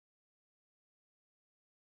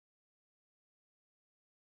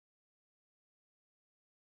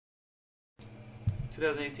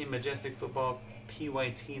2018 Majestic Football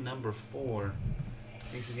PYT number 4.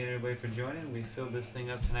 Thanks again, everybody, for joining. We filled this thing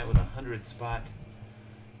up tonight with a 100-spot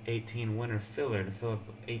 18 winner filler to fill up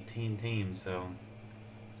 18 teams. So,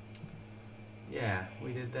 yeah,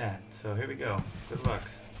 we did that. So here we go. Good luck.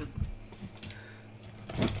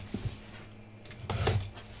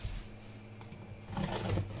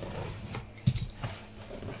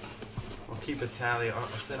 We'll keep a tally. I'll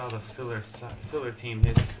set all the filler team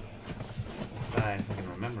hits aside if I can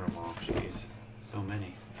remember them all. Jeez, so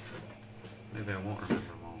many. Maybe I won't remember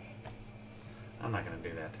them all. I'm not going to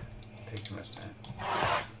do that. It'll take too much time.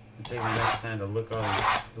 It'll take me enough time to look all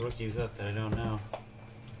these rookies up that I don't know.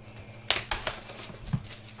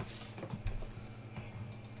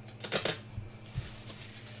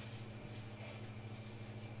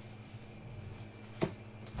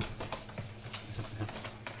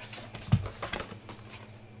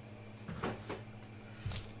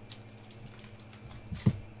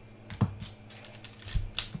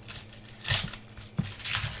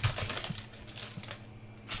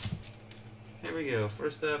 Here we go.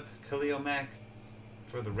 First up, Khalil Mack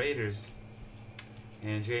for the Raiders.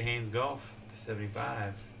 And Jay Haynes Golf to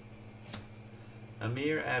 75.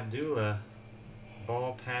 Amir Abdullah,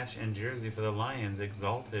 ball, patch, and jersey for the Lions.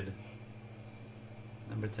 Exalted.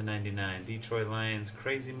 Number to 99. Detroit Lions,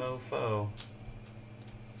 Crazy Mofo.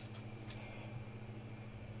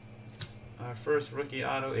 Our first rookie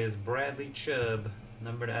auto is Bradley Chubb,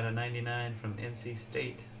 numbered out of 99 from NC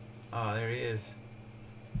State. Oh, there he is.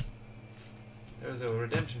 There was a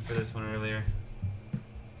redemption for this one earlier.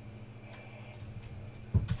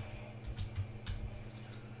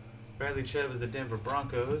 Bradley Chubb is the Denver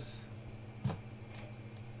Broncos.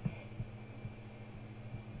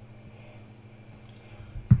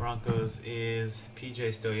 Broncos is PJ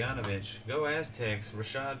Stoyanovich. Go Aztecs,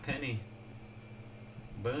 Rashad Penny.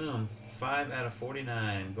 Boom. 5 out of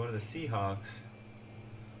 49. Going to the Seahawks.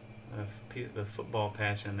 The football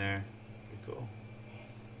patch in there. Pretty cool.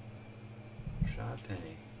 Rashad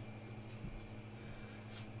Penny.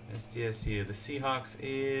 SDSU. The Seahawks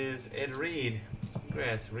is Ed Reed.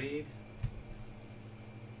 Congrats, Reed.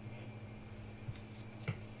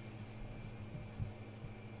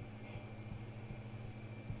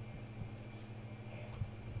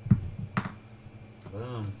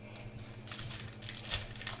 Boom.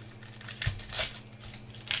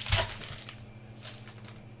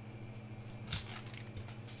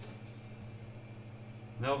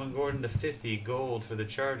 Melvin Gordon to 50, gold for the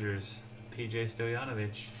Chargers, PJ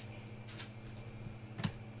Stoyanovich.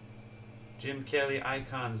 Jim Kelly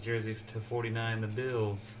Icons jersey to 49, the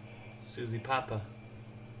Bills, Susie Papa.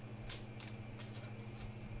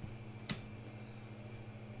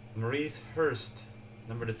 Maurice Hurst,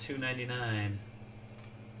 number to 299.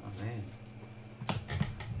 Oh man.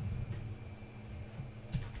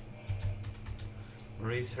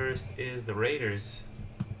 Maurice Hurst is the Raiders.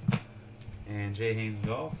 And Jay Haynes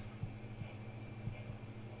Golf.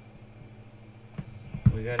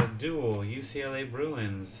 We got a duel, UCLA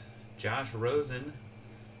Bruins, Josh Rosen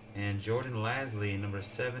and Jordan Lasley, number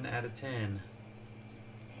 7 out of 10.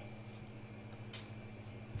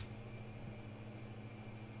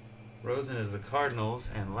 Rosen is the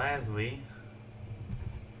Cardinals and Lasley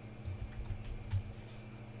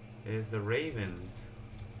is the Ravens.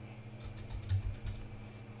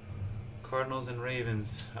 Cardinals and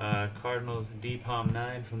Ravens. Cardinals D-Palm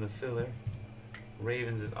 9 from the filler.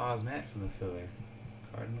 Ravens is Ozmat from the filler.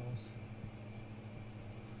 Cardinals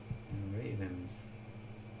and Ravens.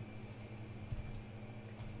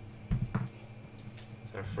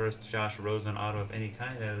 It's our first Josh Rosen auto of any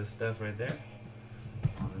kind out of this stuff right there.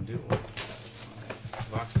 On the duel.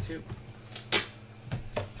 Right, box 2.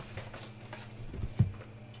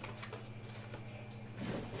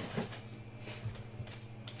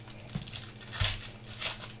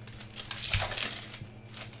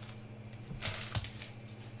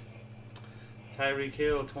 Tyreek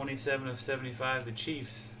Hill, 27 of 75, the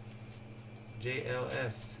Chiefs.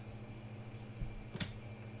 JLS.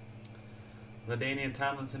 LaDainian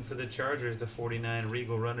Tomlinson for the Chargers, to 49,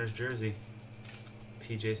 Regal Runners jersey.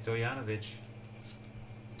 PJ Stoyanovich.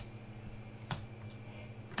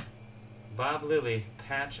 Bob Lilly,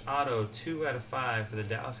 patch auto, 2 out of 5 for the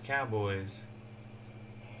Dallas Cowboys.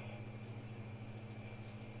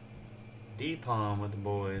 D-Palm with the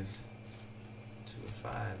boys, 2 of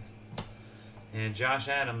 5. And Josh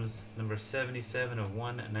Adams, number 77 of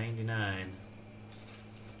 199. And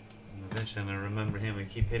eventually I'm going to remember him. We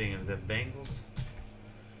keep hitting him. Is that Bengals?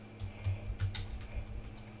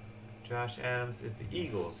 Josh Adams is the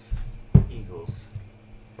Eagles.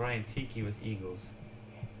 Brian Tiki with Eagles.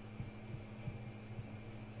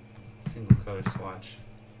 Single color swatch.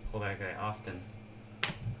 Pull that guy often.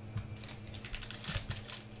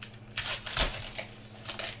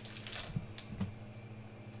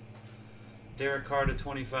 Derek Carr to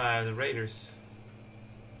 25, the Raiders.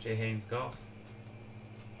 Jay Haynes Golf.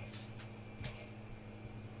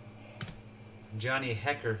 Johnny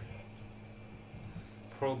Hecker.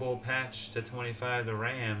 Pro Bowl patch to 25, the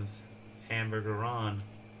Rams. Hamburger Ron.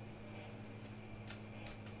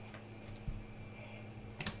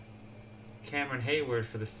 Cameron Hayward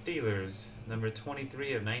for the Steelers, number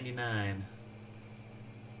 23 of 99.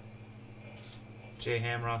 Jay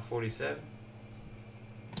Hamrock 47.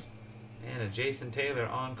 And a Jason Taylor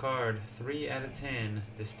on card, 3 out of 10,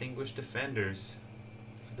 Distinguished Defenders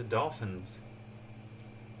for the Dolphins.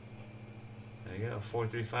 There you go,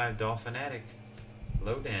 435 Dolphinatic.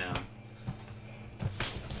 Low down.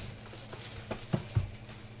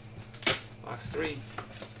 Box 3.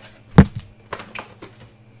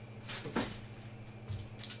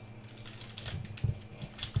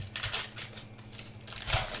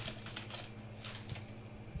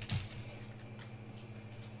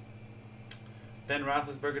 Ben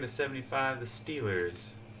Roethlisberger to 75, the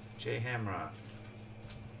Steelers. Jay Hamrock.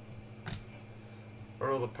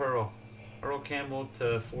 Earl the Pearl. Earl Campbell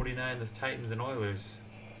to 49, the Titans and Oilers.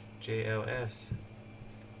 JLS.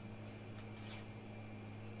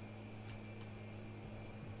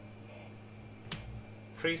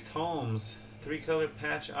 Priest Holmes, 3-color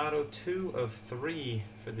patch auto, 2 of 3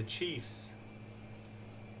 for the Chiefs.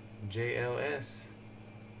 JLS.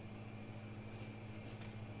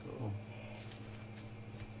 Cool.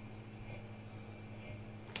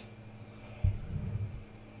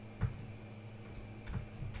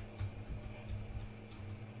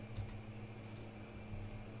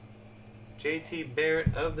 JT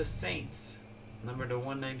Barrett of the Saints, number to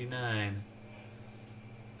 199.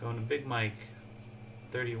 Going to Big Mike,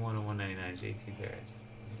 31 of 199, JT Barrett.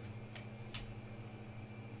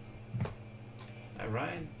 All right,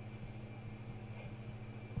 Ryan.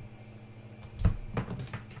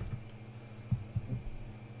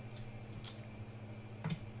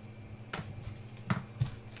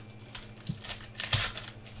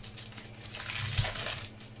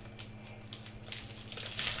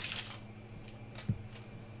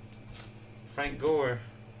 Frank Gore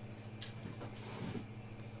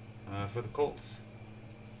for the Colts.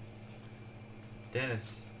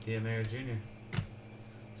 Dennis Diamere Jr.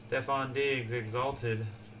 Stephon Diggs, Exalted,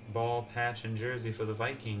 ball, patch, and jersey for the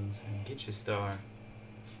Vikings. And get your star.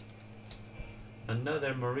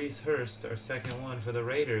 Another Maurice Hurst, our second one for the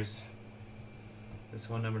Raiders. This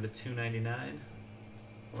one numbered to 299.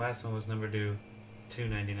 The last one was numbered to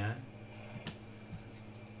 299.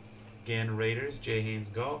 Again, Raiders, Jay Haynes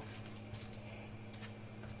Golf.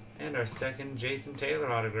 And our second Jason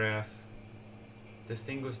Taylor autograph.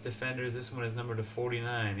 Distinguished Defenders. This one is numbered to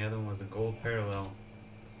 49. The other one was the gold parallel.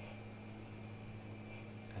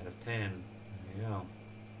 Out of 10. There you go.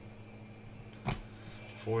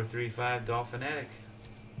 435 Dolphinatic.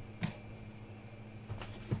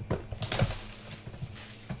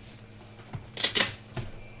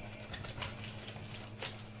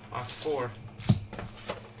 Box 4.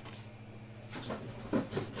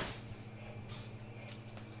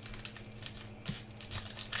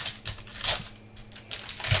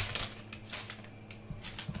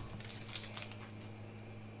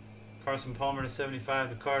 Carson Palmer to 75,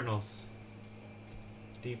 the Cardinals.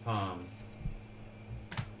 Deep Palm.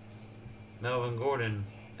 Melvin Gordon,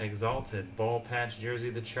 Exalted, ball patch jersey,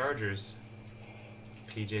 the Chargers.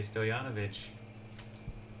 PJ Stoyanovich.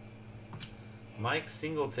 Mike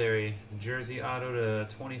Singletary, jersey auto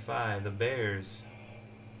to 25, the Bears.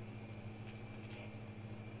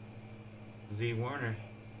 Z Werner.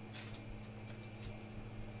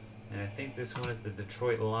 And I think this one is the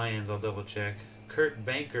Detroit Lions, I'll double check. Kurt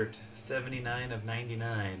Bankert, 79 of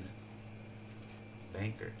 99.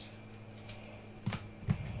 Bankert.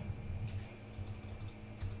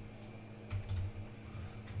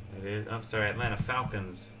 It is, I'm sorry, Atlanta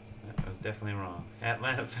Falcons. I was definitely wrong.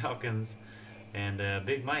 Atlanta Falcons and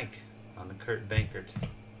Big Mike on the Kurt Bankert.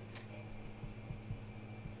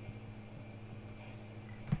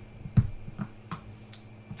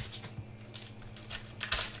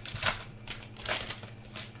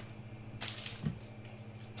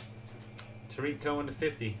 Tariq Cohen to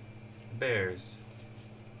 50, the Bears.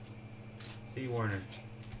 C. Werner.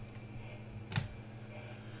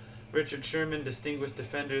 Richard Sherman, Distinguished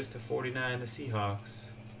Defenders to 49, the Seahawks.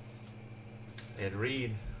 Ed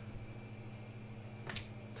Reed.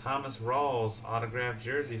 Thomas Rawls, autographed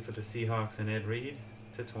jersey for the Seahawks and Ed Reed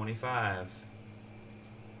to 25.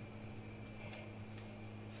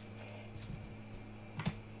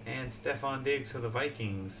 And Stephon Diggs for the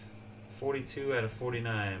Vikings. 42 out of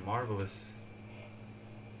 49. Marvelous.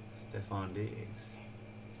 Stephon Diggs.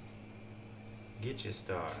 Get your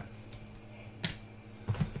star.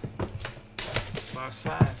 Box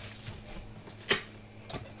 5.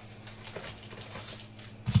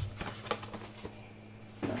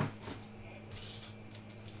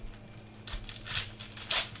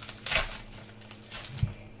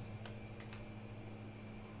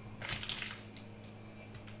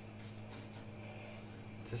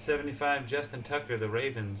 To 75, Justin Tucker, the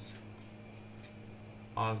Ravens.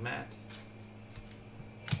 Ozmat.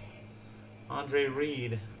 Andre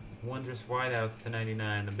Reed, Wondrous Wideouts to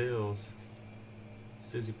 99, the Bills.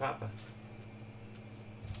 Susie Papa.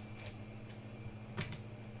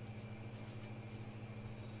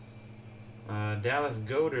 Dallas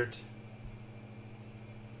Goedert,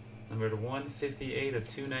 number 158 of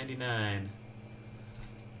 299.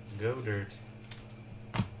 Goedert.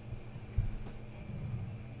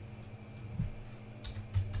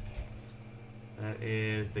 That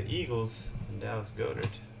is the Eagles and Dallas Goedert.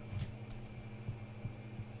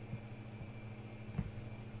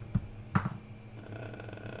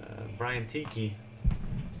 Brian Tiki.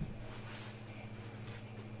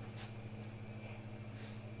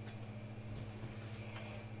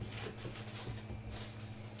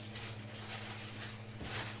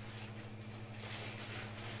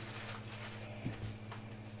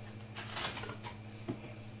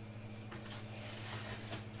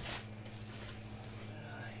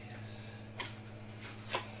 Yes.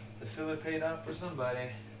 The filler paid off for somebody.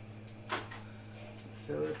 The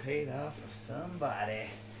filler paid off for somebody.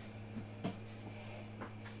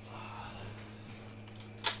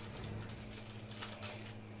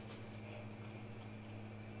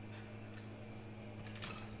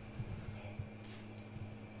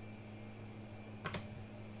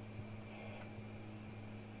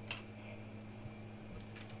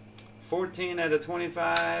 $14 out of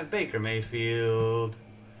 25, Baker Mayfield.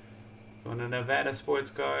 Going to Nevada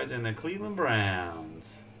Sports Cards and the Cleveland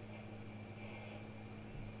Browns.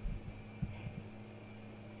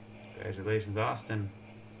 Congratulations, Austin.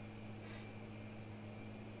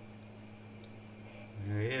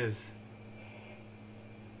 There he is.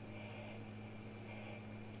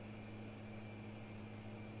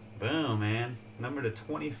 Boom, man. Number to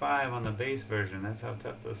 25 on the base version. That's how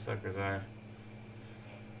tough those suckers are.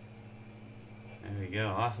 There we go.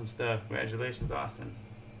 Awesome stuff. Congratulations, Austin.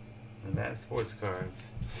 Nevada Sports Cards.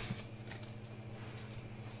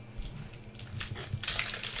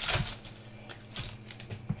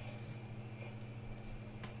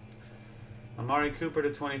 Amari Cooper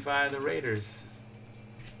to 25, the Raiders.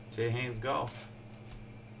 Jay Haynes Golf.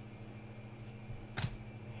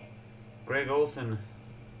 Greg Olson,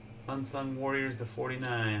 Unsung Warriors to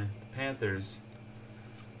 49, the Panthers.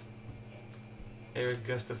 Eric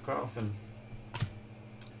Gustav Carlson.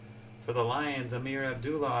 For the Lions, Amir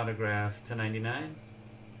Abdullah autograph to 99.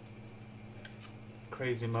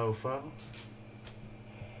 Crazy Mofo.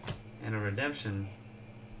 And a redemption.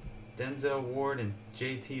 Denzel Ward and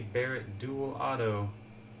JT Barrett dual auto.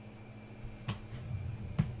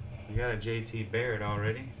 We got a JT Barrett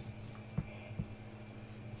already.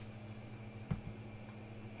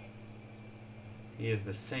 He is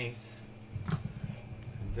the Saints.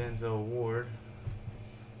 And Denzel Ward.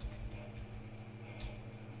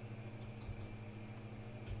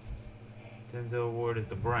 Denzel Ward is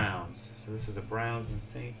the Browns. So this is a Browns and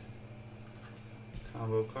Saints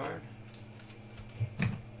combo card. Okay.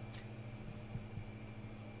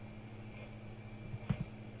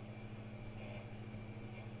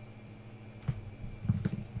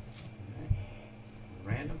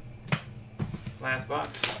 Random. Last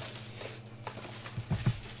box.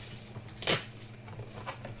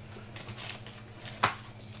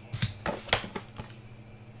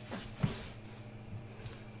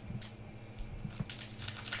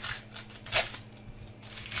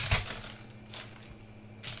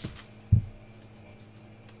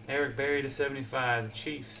 Eric Berry to 75, the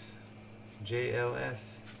Chiefs.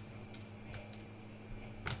 JLS.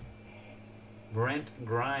 Brent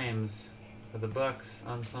Grimes for the Bucks.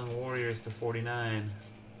 Unsung Warriors to 49.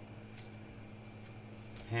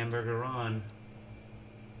 Hamburger Ron.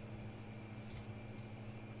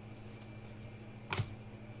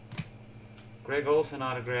 Greg Olson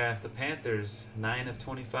autograph, the Panthers. 9 of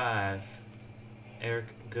 25. Eric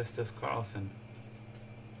Gustav Carlson.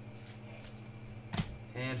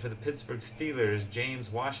 And for the Pittsburgh Steelers,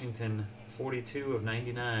 James Washington, 42 of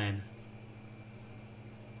 99.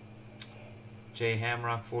 Jay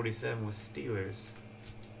Hamrock, 47 with Steelers.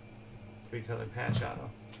 3-color patch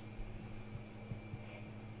auto.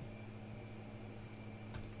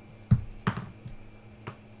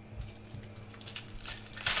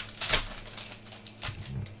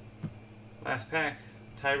 Last pack.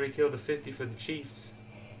 Tyreek Hill to 50 for the Chiefs.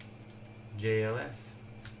 JLS.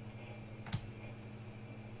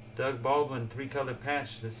 Doug Baldwin, 3-color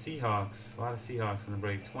patch, the Seahawks. A lot of Seahawks in the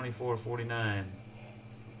break. 24/49.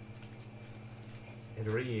 Ed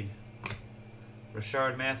Reed.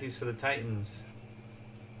 Rashard Matthews for the Titans.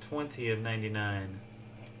 20/99.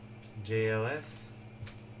 JLS.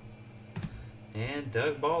 And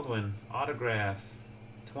Doug Baldwin, autograph.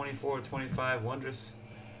 24/25, wondrous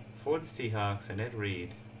for the Seahawks and Ed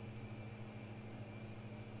Reed.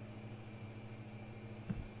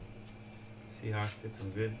 Seahawks did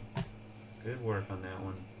some good work on that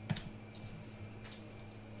one.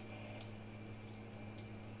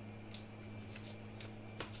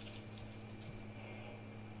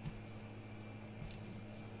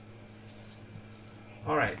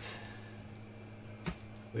 All right.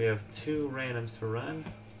 We have 2 randoms to run.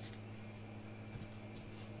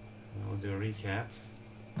 And we'll do a recap.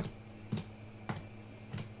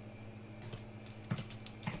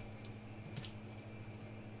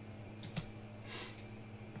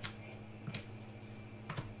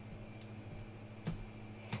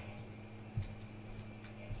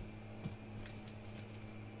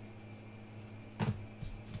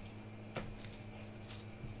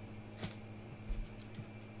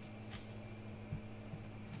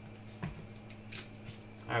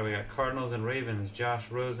 Alright, we got Cardinals and Ravens, Josh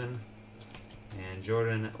Rosen and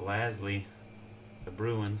Jordan Lasley, the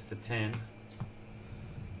Bruins to 10.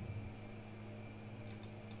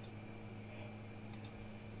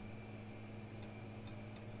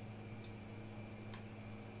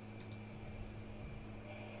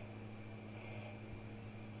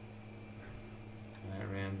 Alright,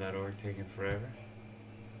 ram.org taking forever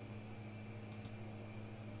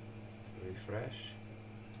to refresh.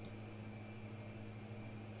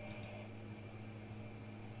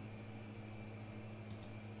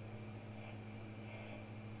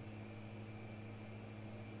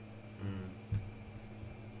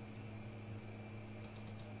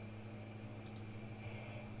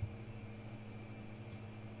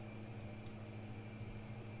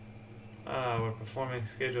 We're performing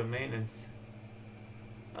scheduled maintenance.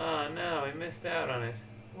 Oh no, we missed out on it.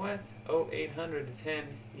 What? 0800 to 10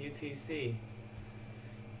 UTC.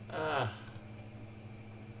 I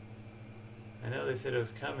know they said it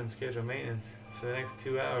was coming, scheduled maintenance for the next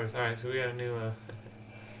 2 hours. Alright, so we got a new, we'll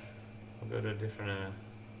go to a different,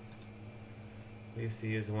 we used to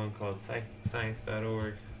use one called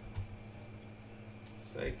psychicscience.org.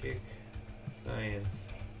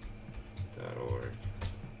 Psychicscience.org.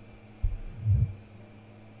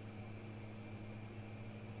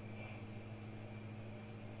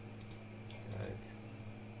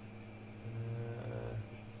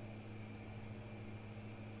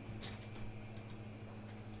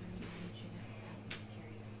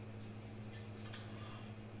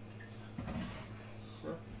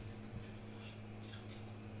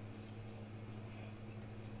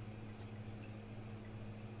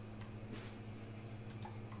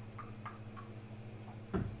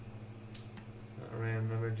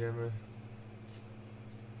 Gemma.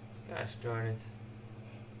 Gosh darn it.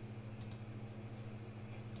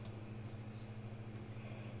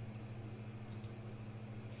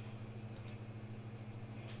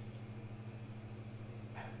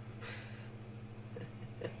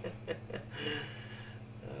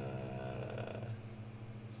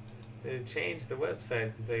 They changed the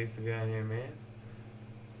website since I used to be on here, man.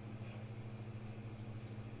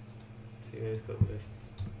 Let's see where they put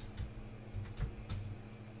lists.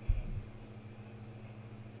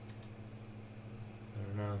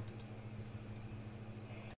 No.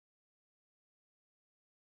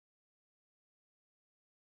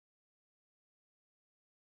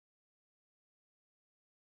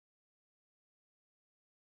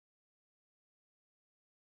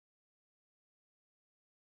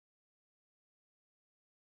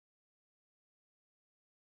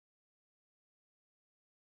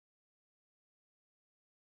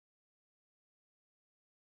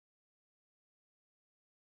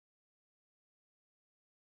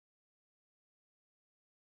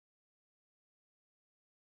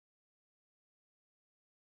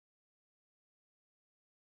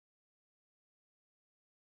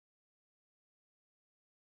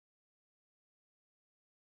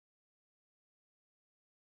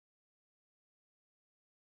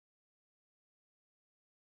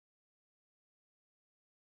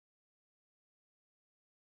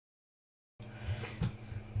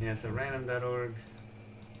 Yeah, so random.org is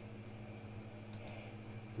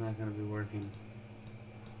not going to be working.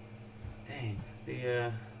 Dang.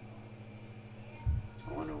 I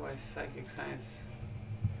wonder why Psychic Science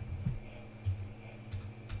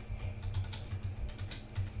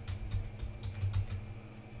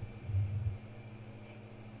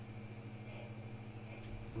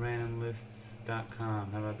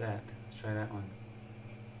Randomlists.com. How about that? Let's try that one.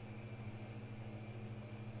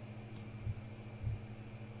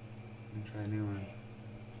 Try a new one.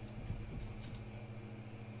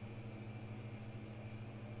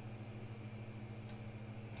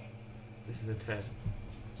 This is a test.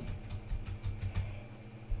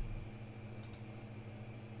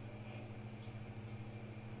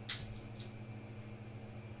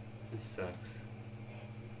 This sucks.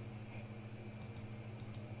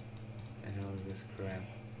 The hell is this crap?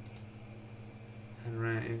 And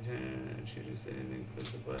right into should you say anything, click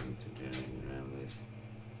the button to generate a round list.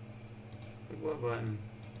 Click what button?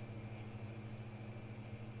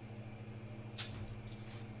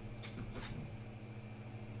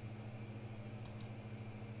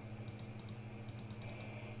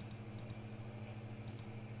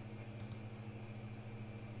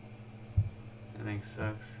 That thing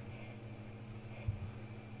sucks.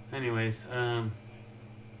 Anyways,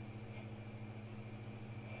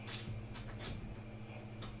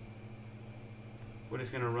 we're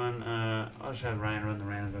just gonna run, I'll just have Ryan run the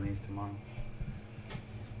randoms on these tomorrow.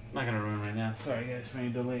 I'm not gonna run right now. Sorry guys for any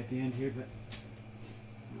delay at the end here, but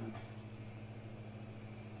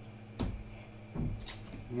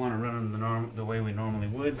we want to run them the way we normally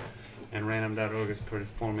would, and random.org is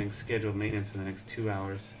performing scheduled maintenance for the next 2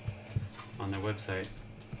 hours on their website.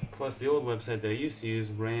 Plus, the old website that I used to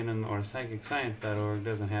use, random or psychicscience.org,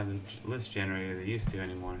 doesn't have the list generator they used to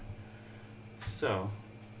anymore. So,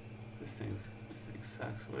 this thing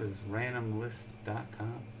sucks. What is this?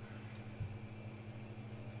 Randomlists.com?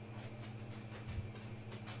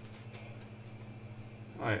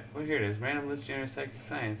 Alright, well here it is. Random list generator psychic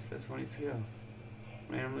science. That's where it needs to go.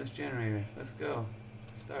 Random list generator. Let's go.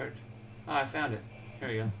 Start. Oh, I found it. Here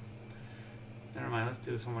we go. Never mind, let's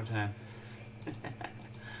do this one more time.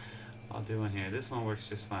 I'll do one here. This one works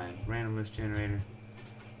just fine. Random list generator.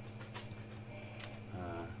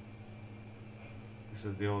 This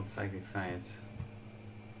is the old psychic science.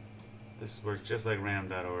 This works just like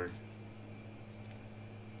random.org.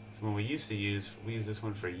 So when we used this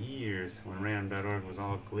one for years when random.org was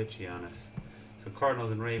all glitchy on us. So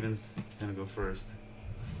Cardinals and Ravens, gonna go first.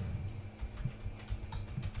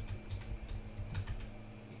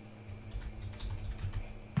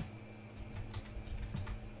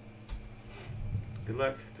 Good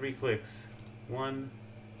luck. 3 clicks. 1,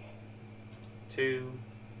 2,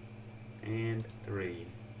 and 3.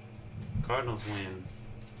 Cardinals win.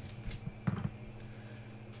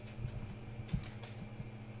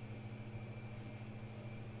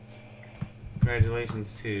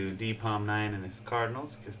 Congratulations to DPalm9 and his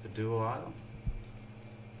Cardinals, gets the dual auto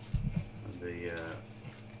of the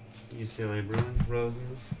UCLA Bruins,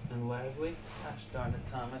 Rosen and Lasley. Gosh darn it,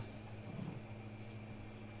 Thomas.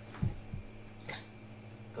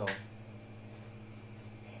 Go. Fucking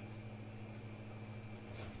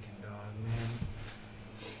dog, man.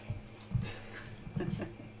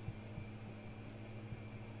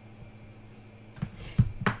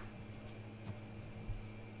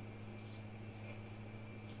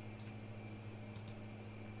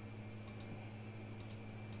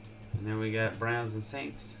 And then we got Browns and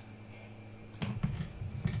Saints.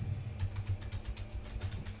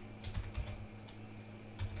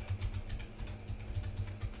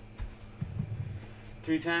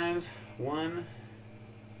 Three times. 1,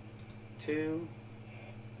 2,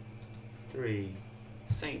 3.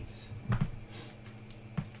 Saints.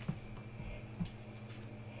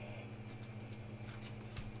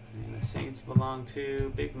 And the Saints belong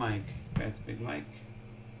to Big Mike. That's Big Mike.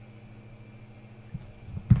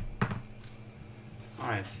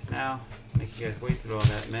 Alright, now make you guys wait through all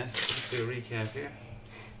that mess. Let's do a recap here.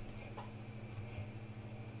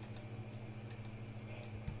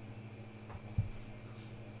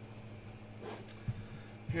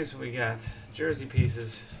 Here's what we got. Jersey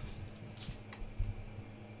pieces.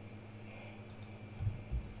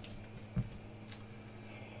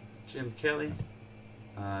 Jim Kelly,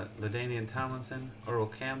 LaDainian Tomlinson, Earl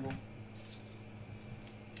Campbell,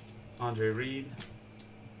 Andre Reed,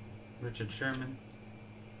 Richard Sherman.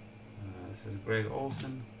 This is Greg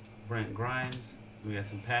Olson, Brent Grimes. We got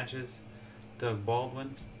some patches. Doug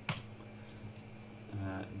Baldwin,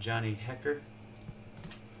 Johnny Hecker,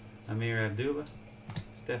 Amir Abdullah,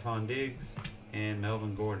 Stephon Diggs, and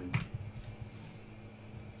Melvin Gordon.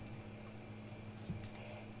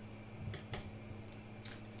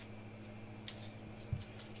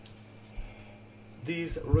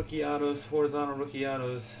 These rookie autos, horizontal rookie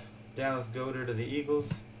autos, Dallas Goedert of the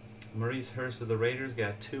Eagles, Maurice Hurst of the Raiders,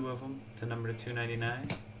 got 2 of them to number to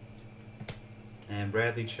 299. And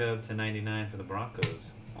Bradley Chubb to 99 for the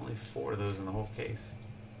Broncos. Only 4 of those in the whole case.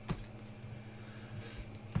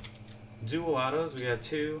 Dual autos, we got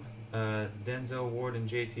two. Denzel Ward and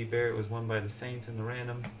JT Barrett was won by the Saints in the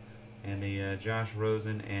random. And the Josh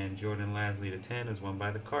Rosen and Jordan Lasley to 10 was won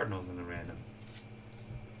by the Cardinals in the random.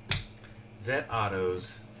 Vet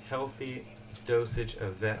autos. Healthy dosage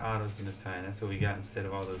of vet autos in this time. That's what we got instead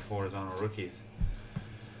of all those horizontal rookies.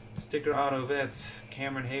 Sticker auto vets.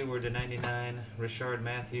 Cameron Hayward to 99. Richard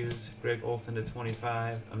Matthews. Greg Olson to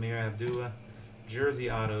 25. Amir Abdullah.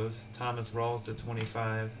 Jersey autos. Thomas Rawls to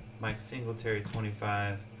 25. Mike Singletary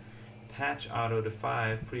 25. Patch auto to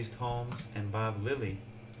 5. Priest Holmes and Bob Lilly.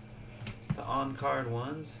 The on-card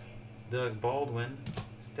ones. Doug Baldwin.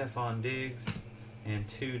 Stephon Diggs. And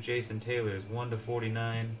 2 Jason Taylors. 1 to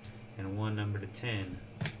 49 and 1 number to 10.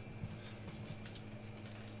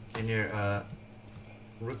 In your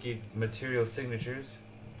rookie material signatures,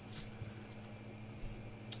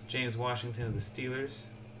 James Washington of the Steelers,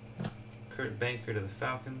 Kurt Banker to the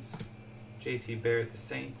Falcons, JT Barrett the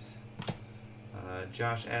Saints,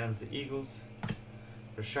 Josh Adams the Eagles,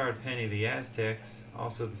 Rashard Penny the Aztecs,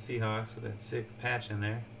 also the Seahawks with that sick patch in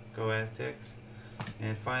there. Go Aztecs.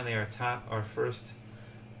 And finally our first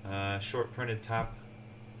short printed top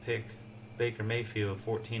pick, Baker Mayfield,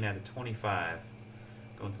 14 out of 25,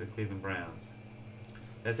 going to the Cleveland Browns.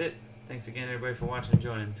 That's it. Thanks again, everybody, for watching and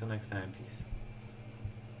joining. Until next time, peace.